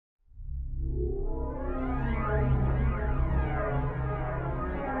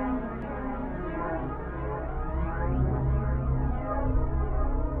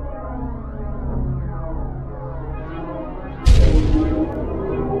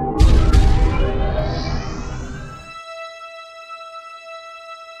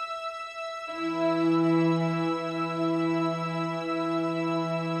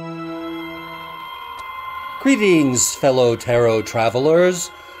Greetings, fellow tarot travelers,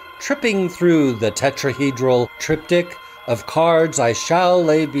 tripping through the tetrahedral triptych of cards I shall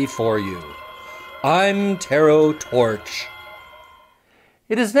lay before you. I'm Tarot Torch.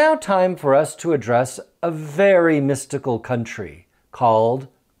 It is now time for us to address a very mystical country called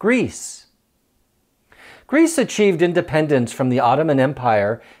Greece. Greece achieved independence from the Ottoman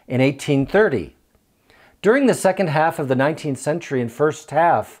Empire in 1830. During the second half of the 19th century and first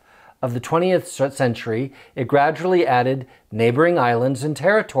half of the 20th century, it gradually added neighboring islands and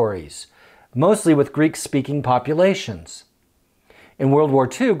territories, mostly with Greek-speaking populations. In World War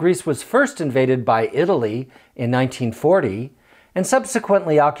II, Greece was first invaded by Italy in 1940 and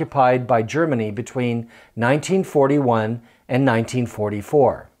subsequently occupied by Germany between 1941 and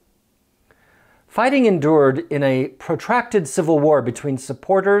 1944. Fighting endured in a protracted civil war between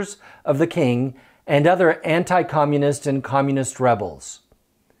supporters of the king and other anti-communist and communist rebels.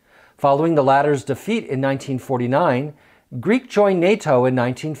 Following the latter's defeat in 1949, Greece joined NATO in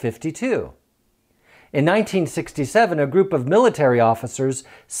 1952. In 1967, a group of military officers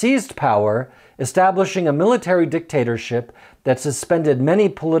seized power, establishing a military dictatorship that suspended many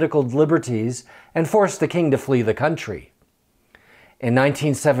political liberties and forced the king to flee the country. In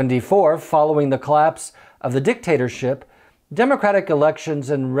 1974, following the collapse of the dictatorship, democratic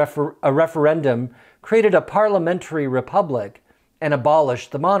elections and a referendum created a parliamentary republic and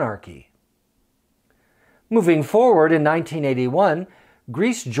abolished the monarchy. Moving forward, in 1981,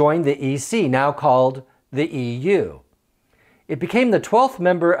 Greece joined the EC, now called the EU. It became the 12th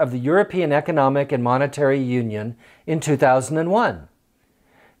member of the European Economic and Monetary Union in 2001.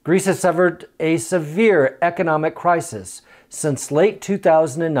 Greece has suffered a severe economic crisis since late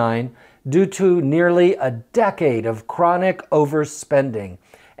 2009 due to nearly a decade of chronic overspending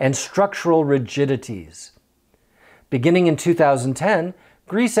and structural rigidities. Beginning in 2010,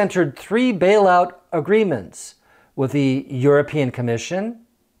 Greece entered 3 bailout agreements with the European Commission,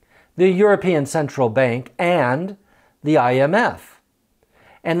 the European Central Bank, and the IMF.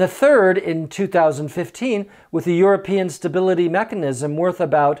 And the third in 2015 with the European Stability Mechanism worth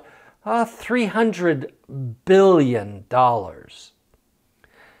about $300 billion. The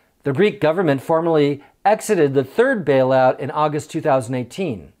Greek government formally exited the third bailout in August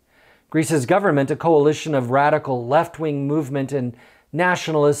 2018. Greece's government, a coalition of radical left-wing movement and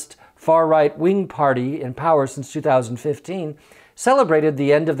nationalist far-right wing party in power since 2015, celebrated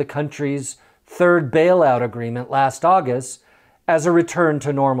the end of the country's third bailout agreement last August as a return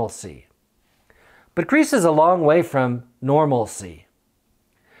to normalcy. But Greece is a long way from normalcy.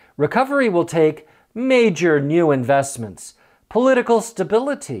 Recovery will take major new investments, political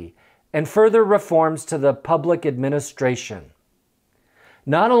stability, and further reforms to the public administration.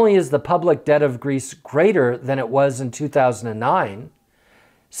 Not only is the public debt of Greece greater than it was in 2009,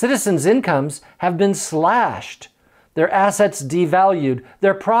 citizens' incomes have been slashed, their assets devalued,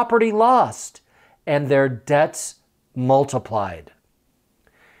 their property lost, and their debts multiplied.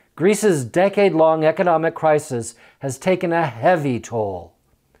 Greece's decade-long economic crisis has taken a heavy toll.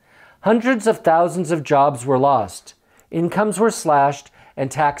 Hundreds of thousands of jobs were lost, incomes were slashed,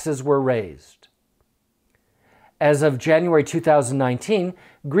 and taxes were raised. As of January 2019,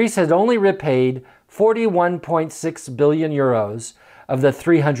 Greece had only repaid 41.6 billion euros of the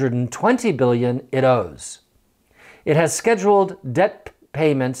 320 billion it owes. It has scheduled debt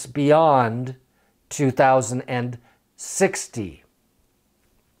payments beyond 2060.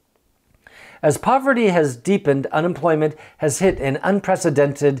 As poverty has deepened, unemployment has hit an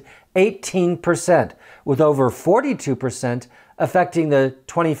unprecedented 18%, with over 42% affecting the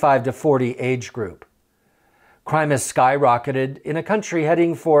 25 to 40 age group. Crime has skyrocketed in a country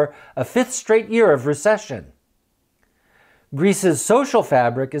heading for a 5th straight year of recession. Greece's social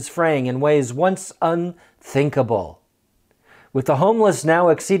fabric is fraying in ways once unthinkable. With the homeless now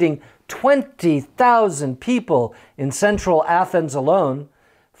exceeding 20,000 people in central Athens alone,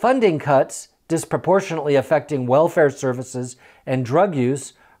 funding cuts disproportionately affecting welfare services and drug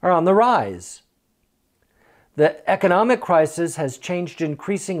use are on the rise. The economic crisis has changed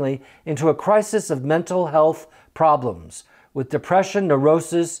increasingly into a crisis of mental health problems, with depression,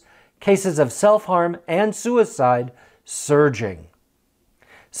 neurosis, cases of self-harm, and suicide surging.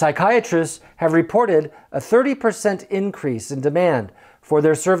 Psychiatrists have reported a 30% increase in demand for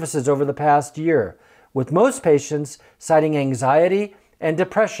their services over the past year, with most patients citing anxiety and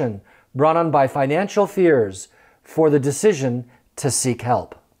depression brought on by financial fears for the decision to seek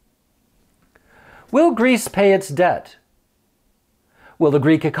help. Will Greece pay its debt? Will the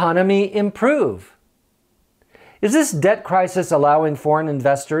Greek economy improve? Is this debt crisis allowing foreign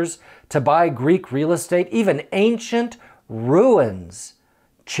investors to buy Greek real estate, even ancient ruins,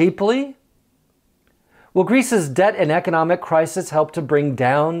 cheaply? Will Greece's debt and economic crisis help to bring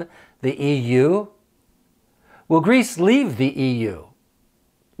down the EU? Will Greece leave the EU?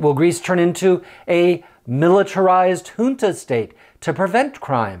 Will Greece turn into a militarized junta state to prevent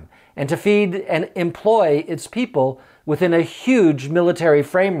crime and to feed and employ its people within a huge military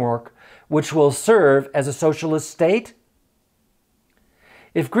framework which will serve as a socialist state?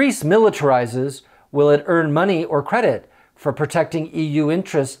 If Greece militarizes, will it earn money or credit for protecting EU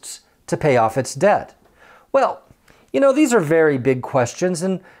interests to pay off its debt? Well, these are very big questions,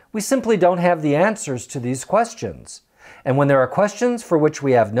 and we simply don't have the answers to these questions. And when there are questions for which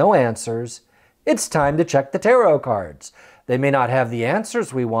we have no answers, it's time to check the tarot cards. They may not have the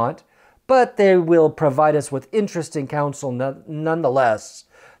answers we want, but they will provide us with interesting counsel nonetheless.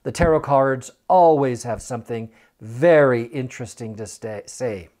 The tarot cards always have something very interesting to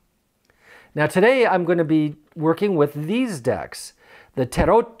say. Now today I'm going to be working with these decks, the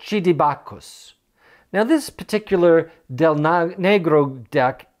Tarocchi di Bacchus. Now this particular Del Negro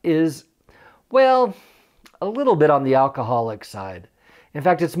deck is, well, a little bit on the alcoholic side. In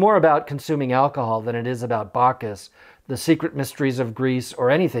fact, it's more about consuming alcohol than it is about Bacchus, the secret mysteries of Greece, or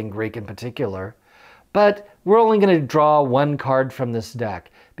anything Greek in particular. But we're only going to draw one card from this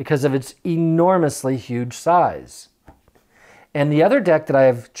deck because of its enormously huge size. And the other deck that I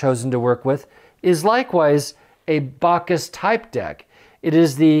have chosen to work with is likewise a Bacchus type deck. It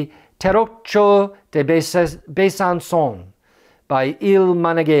is the Tarocco de Besançon by Il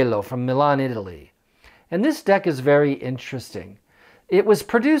Maneghello from Milan, Italy. And this deck is very interesting. It was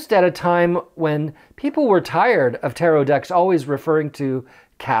produced at a time when people were tired of tarot decks always referring to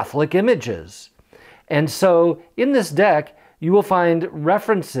Catholic images. And so in this deck, you will find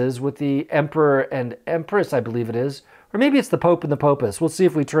references with the Emperor and Empress, I believe it is, or maybe it's the Pope and the Popess. We'll see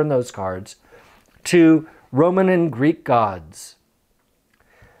if we turn those cards, to Roman and Greek gods.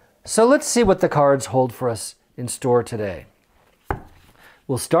 So let's see what the cards hold for us in store today.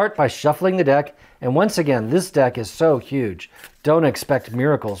 We'll start by shuffling the deck, and once again, this deck is so huge. Don't expect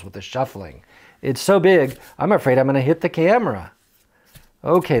miracles with the shuffling. It's so big, I'm afraid I'm going to hit the camera.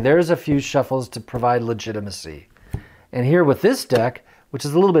 Okay, there's a few shuffles to provide legitimacy. And here with this deck, which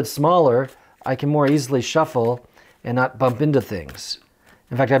is a little bit smaller, I can more easily shuffle and not bump into things.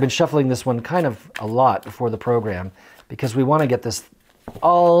 In fact, I've been shuffling this one kind of a lot before the program because we want to get this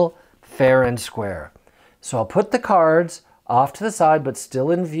all fair and square. So I'll put the cards off to the side but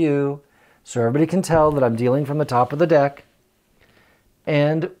still in view so everybody can tell that I'm dealing from the top of the deck.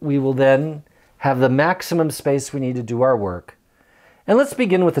 And we will then have the maximum space we need to do our work. And let's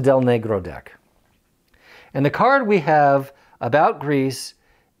begin with the Del Negro deck. And the card we have about Greece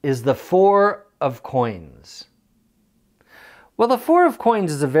is the Four of Coins. Well, the Four of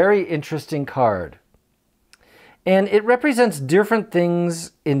Coins is a very interesting card. And it represents different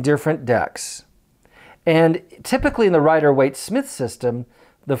things in different decks. And typically in the Rider-Waite-Smith system,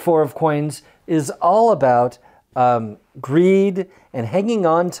 the Four of Coins is all about greed and hanging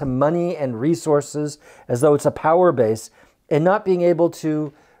on to money and resources as though it's a power base and not being able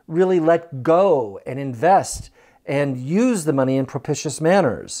to really let go and invest and use the money in propitious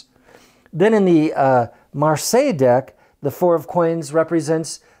manners. Then in the Marseille deck, the Four of Coins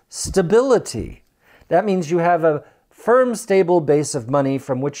represents stability. That means you have a firm, stable base of money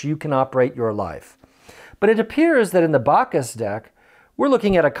from which you can operate your life. But it appears that in the Bacchus deck, we're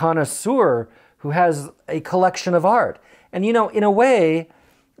looking at a connoisseur who has a collection of art. And in a way,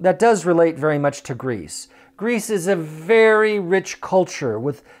 that does relate very much to Greece. Greece is a very rich culture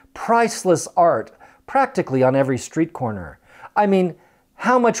with priceless art practically on every street corner. I mean,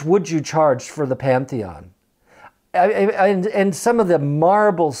 how much would you charge for the Pantheon? And some of the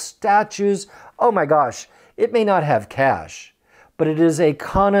marble statues, oh my gosh, it may not have cash, but it is a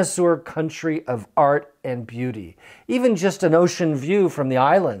connoisseur country of art and beauty. Even just an ocean view from the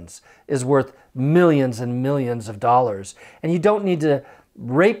islands is worth millions and millions of dollars. And you don't need to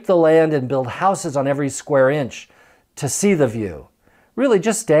rape the land and build houses on every square inch to see the view. Really,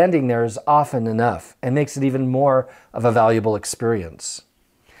 just standing there is often enough and makes it even more of a valuable experience.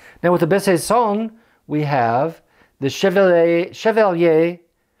 Now with the Besançon, we have the Chevalier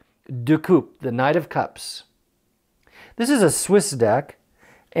de Coupe, the Knight of Cups. This is a Swiss deck,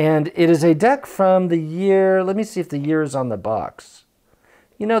 and it is a deck from the year, let me see if the year is on the box.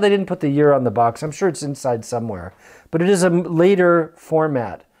 They didn't put the year on the box. I'm sure it's inside somewhere. But it is a later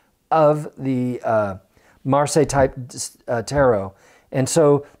format of the Marseille type tarot. And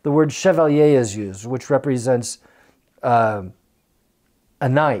so the word chevalier is used, which represents a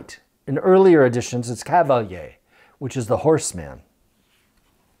knight. In earlier editions, it's cavalier, which is the horseman.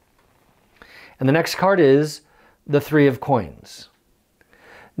 And the next card is the Three of Coins.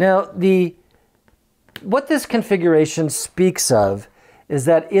 Now, the what this configuration speaks of is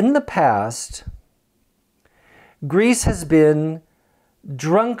that in the past, Greece has been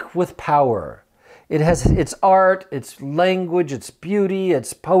drunk with power. It has its art, its language, its beauty,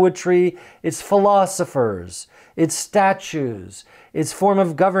 its poetry, its philosophers, its statues, its form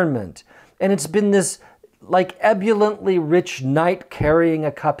of government. And it's been this like ebulliently rich knight carrying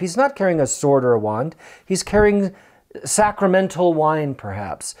a cup. He's not carrying a sword or a wand. He's carrying sacramental wine,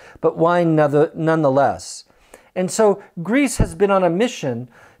 perhaps, but wine nonetheless. And so Greece has been on a mission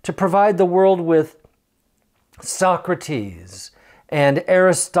to provide the world with Socrates and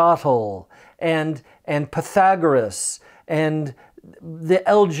Aristotle and Pythagoras and the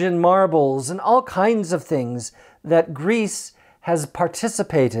Elgin marbles and all kinds of things that Greece has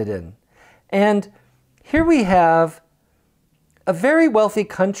participated in. And here we have a very wealthy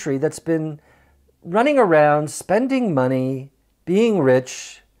country that's been running around, spending money, being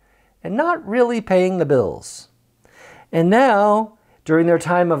rich, and not really paying the bills. And now, during their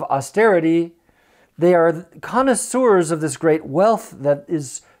time of austerity, they are connoisseurs of this great wealth that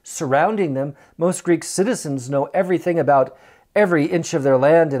is surrounding them. Most Greek citizens know everything about every inch of their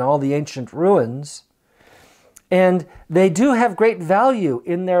land and all the ancient ruins. And they do have great value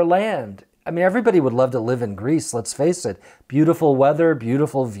in their land. I mean, everybody would love to live in Greece, let's face it. Beautiful weather,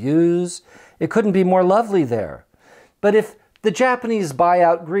 beautiful views. It couldn't be more lovely there. But if the Japanese buy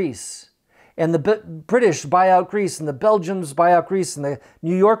out Greece, and the British buy out Greece, and the Belgians buy out Greece, and the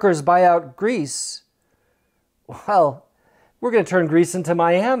New Yorkers buy out Greece, well, we're going to turn Greece into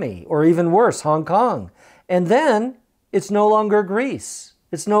Miami, or even worse, Hong Kong. And then it's no longer Greece.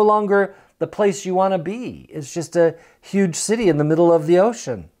 It's no longer the place you want to be. It's just a huge city in the middle of the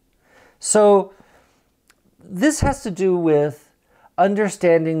ocean. So this has to do with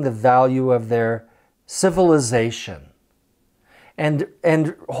understanding the value of their civilization and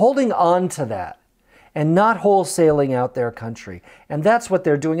holding on to that and not wholesaling out their country. And that's what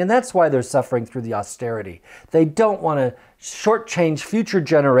they're doing, and that's why they're suffering through the austerity. They don't want to shortchange future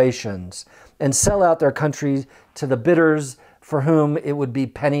generations and sell out their country to the bidders for whom it would be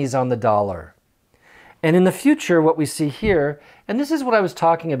pennies on the dollar. And in the future, what we see here, and this is what I was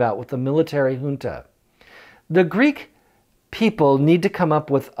talking about with the military junta, the Greek people need to come up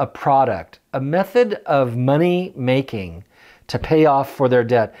with a product, a method of money making to pay off for their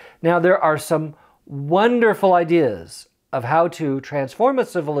debt. Now, there are some wonderful ideas of how to transform a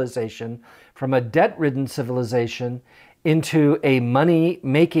civilization from a debt-ridden civilization into a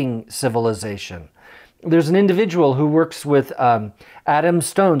money-making civilization. There's an individual who works with Adam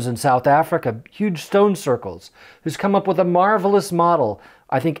Stones in South Africa, huge stone circles, who's come up with a marvelous model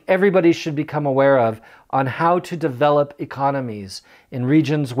I think everybody should become aware of on how to develop economies in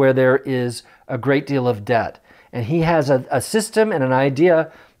regions where there is a great deal of debt. And he has a system and an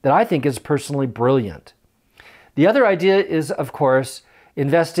idea that I think is personally brilliant. The other idea is, of course,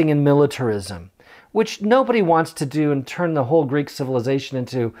 investing in militarism, which nobody wants to do and turn the whole Greek civilization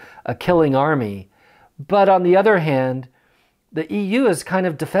into a killing army. But on the other hand, the EU is kind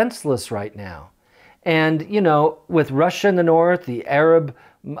of defenseless right now. And, you know, with Russia in the north, the Arab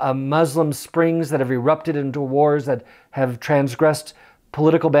Muslim springs that have erupted into wars that have transgressed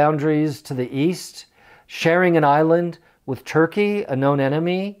political boundaries to the east, sharing an island with Turkey, a known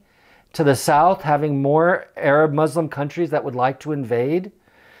enemy, to the south, having more Arab Muslim countries that would like to invade.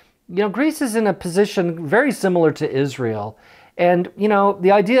 You know, Greece is in a position very similar to Israel. And, you know,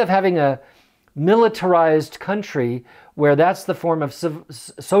 the idea of having a militarized country where that's the form of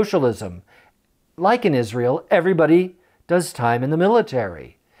socialism, like in Israel, everybody does time in the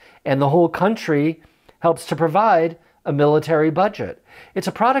military. And the whole country helps to provide a military budget. It's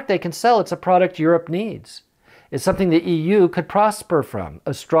a product they can sell. It's a product Europe needs. It's something the EU could prosper from,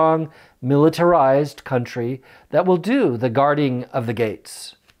 a strong militarized country that will do the guarding of the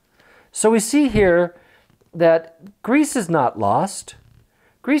gates. So we see here that Greece is not lost.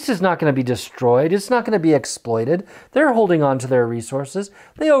 Greece is not going to be destroyed. It's not going to be exploited. They're holding on to their resources.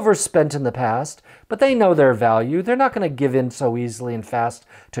 They overspent in the past, but they know their value. They're not going to give in so easily and fast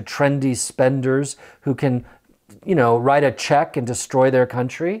to trendy spenders who can, you know, write a check and destroy their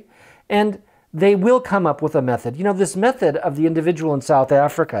country. And they will come up with a method. You know, this method of the individual in South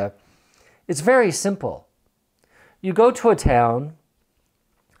Africa is very simple. You go to a town,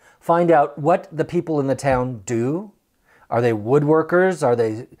 find out what the people in the town do. Are they woodworkers? Are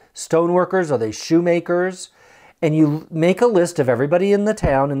they stoneworkers? Are they shoemakers? And you make a list of everybody in the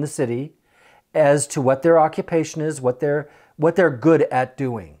town, in the city, as to what their occupation is, what they're good at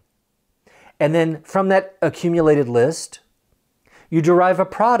doing. And then from that accumulated list, you derive a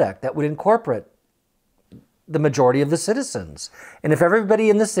product that would incorporate the majority of the citizens. And if everybody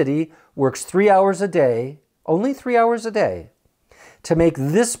in the city works 3 hours a day, only 3 hours a day, to make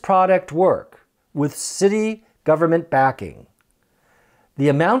this product work with city government backing, the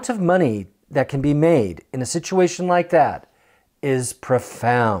amount of money that can be made in a situation like that is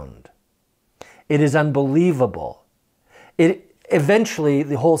profound. It is unbelievable. Eventually,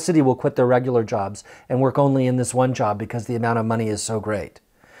 the whole city will quit their regular jobs and work only in this one job because the amount of money is so great.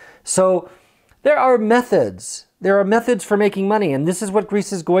 So there are methods. There are methods for making money, and this is what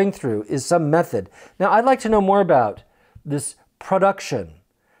Greece is going through, is some method. Now, I'd like to know more about this production.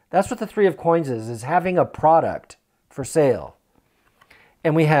 That's what the Three of Coins is having a product for sale.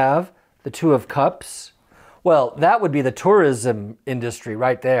 And we have the Two of Cups. Well, that would be the tourism industry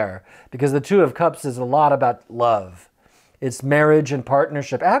right there, because the Two of Cups is a lot about love. It's marriage and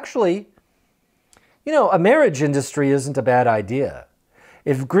partnership. Actually, you know, a marriage industry isn't a bad idea.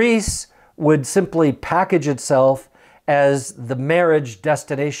 If Greece would simply package itself as the marriage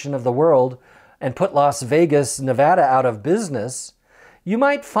destination of the world and put Las Vegas, Nevada out of business, you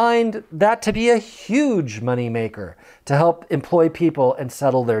might find that to be a huge moneymaker to help employ people and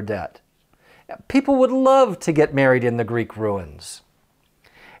settle their debt. People would love to get married in the Greek ruins.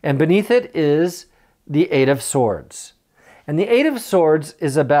 And beneath it is the Eight of Swords. And the Eight of Swords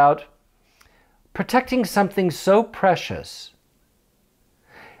is about protecting something so precious.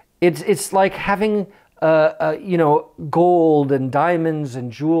 It's like having gold and diamonds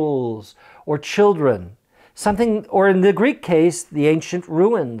and jewels, or children. Something, or in the Greek case, the ancient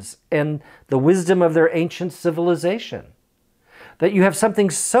ruins and the wisdom of their ancient civilization. That you have something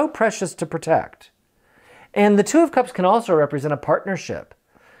so precious to protect. And the Two of Cups can also represent a partnership.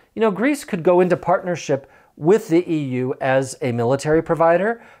 You know, Greece could go into partnership with the EU as a military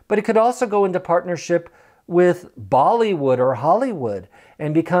provider, but it could also go into partnership with Bollywood or Hollywood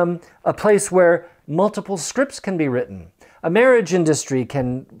and become a place where multiple scripts can be written. A marriage industry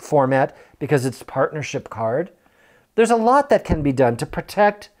can format because it's a partnership card. There's a lot that can be done to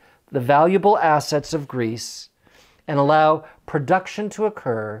protect the valuable assets of Greece and allow production to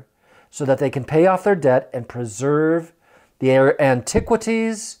occur so that they can pay off their debt and preserve their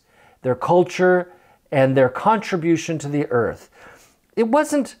antiquities, their culture, and their contribution to the earth. It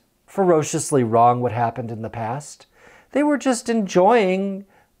wasn't ferociously wrong what happened in the past. They were just enjoying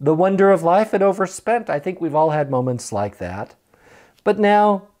the wonder of life and overspent. I think we've all had moments like that. But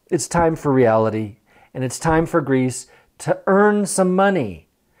now it's time for reality, and it's time for Greece to earn some money.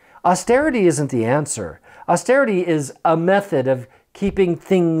 Austerity isn't the answer. Austerity is a method of keeping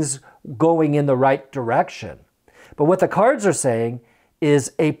things going in the right direction. But what the cards are saying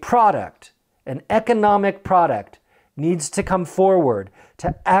is a product, an economic product, needs to come forward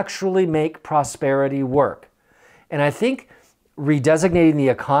to actually make prosperity work. And I think redesignating the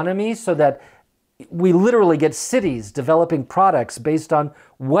economy so that we literally get cities developing products based on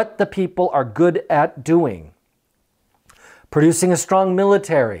what the people are good at doing. Producing a strong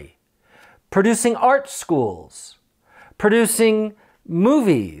military, producing art schools, producing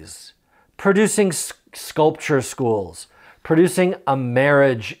movies, producing sculpture schools, producing a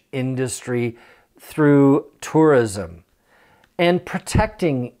marriage industry through tourism, and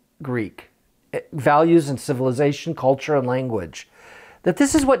protecting Greek values and civilization, culture, and language. That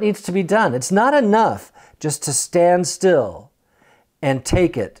this is what needs to be done. It's not enough just to stand still and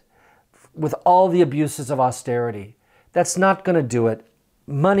take it with all the abuses of austerity. That's not going to do it.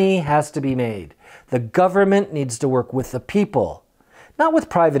 Money has to be made. The government needs to work with the people, not with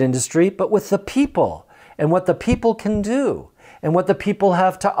private industry, but with the people and what the people can do and what the people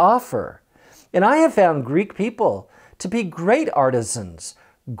have to offer. And I have found Greek people to be great artisans,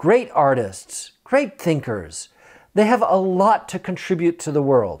 great artists, great thinkers. They have a lot to contribute to the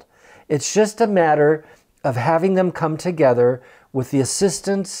world. It's just a matter of having them come together with the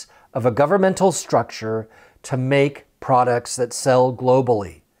assistance of a governmental structure to make products that sell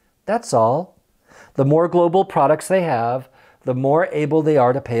globally. That's all. The more global products they have, the more able they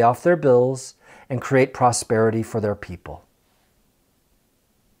are to pay off their bills and create prosperity for their people.